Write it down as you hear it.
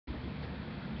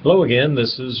Hello again,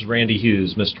 this is Randy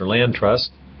Hughes, Mr. Land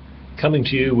Trust, coming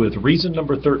to you with reason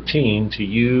number 13 to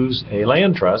use a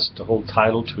land trust to hold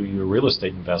title to your real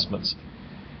estate investments.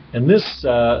 And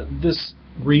this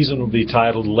reason will be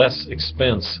titled Less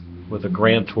Expense with a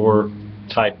Grantor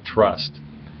type trust.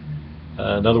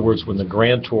 In other words, when the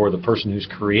grantor, the person who's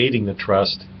creating the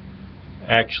trust,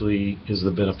 actually is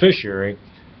the beneficiary,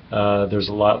 there's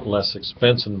a lot less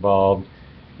expense involved,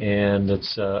 and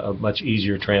it's a much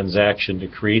easier transaction to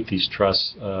create these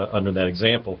trusts under that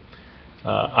example.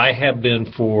 I have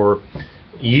been for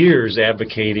years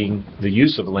advocating the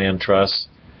use of land trusts,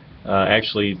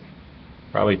 actually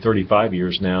probably 35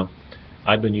 years now.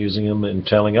 I've been using them and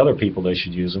telling other people they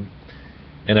should use them.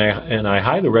 And I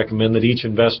highly recommend that each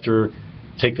investor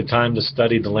take the time to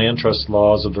study the land trust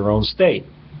laws of their own state,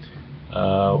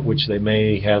 which they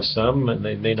may have some, and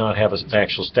they may not have an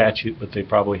actual statute, but they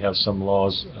probably have some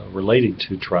laws related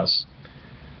to trusts.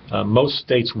 Most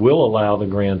states will allow the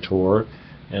grantor,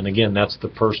 and again, that's the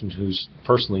person who's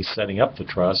personally setting up the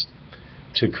trust,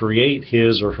 to create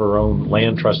his or her own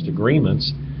land trust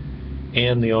agreements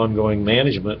and the ongoing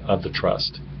management of the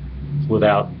trust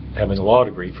without having a law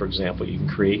degree. For example, you can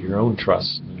create your own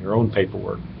trusts and your own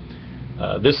paperwork.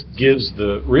 This gives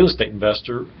the real estate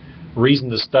investor reason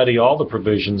to study all the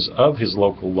provisions of his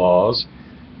local laws.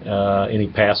 Any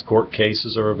past court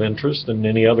cases are of interest, and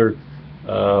any other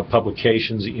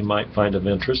publications that you might find of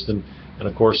interest. And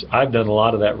of course, I've done a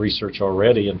lot of that research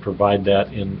already and provide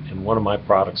that in one of my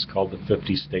products called the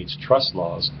 50 States Trust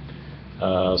Laws.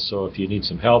 So if you need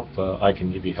some help, I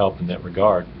can give you help in that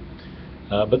regard.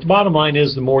 But the bottom line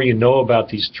is, the more you know about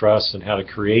these trusts and how to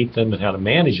create them and how to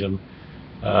manage them,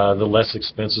 the less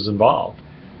expenses involved.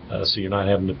 So you're not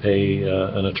having to pay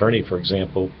an attorney, for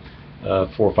example,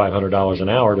 $400 or $500 an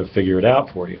hour to figure it out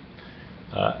for you.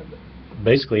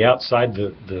 Basically, outside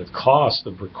the cost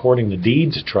of recording the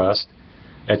deed to trust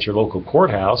at your local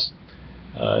courthouse,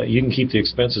 you can keep the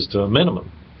expenses to a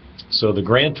minimum. So the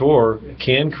grantor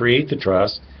can create the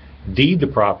trust, deed the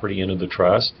property into the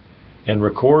trust, and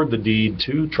record the deed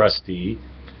to trustee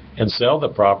and sell the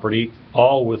property,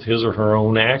 all with his or her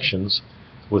own actions,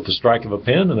 with the strike of a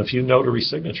pen and a few notary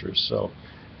signatures. So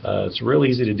it's real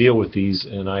easy to deal with these,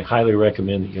 and I highly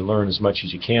recommend that you learn as much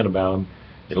as you can about them.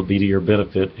 It'll be to your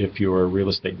benefit if you're a real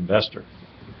estate investor.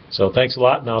 So thanks a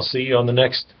lot, and I'll see you on the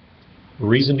next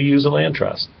reason to use a land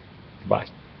trust. Bye.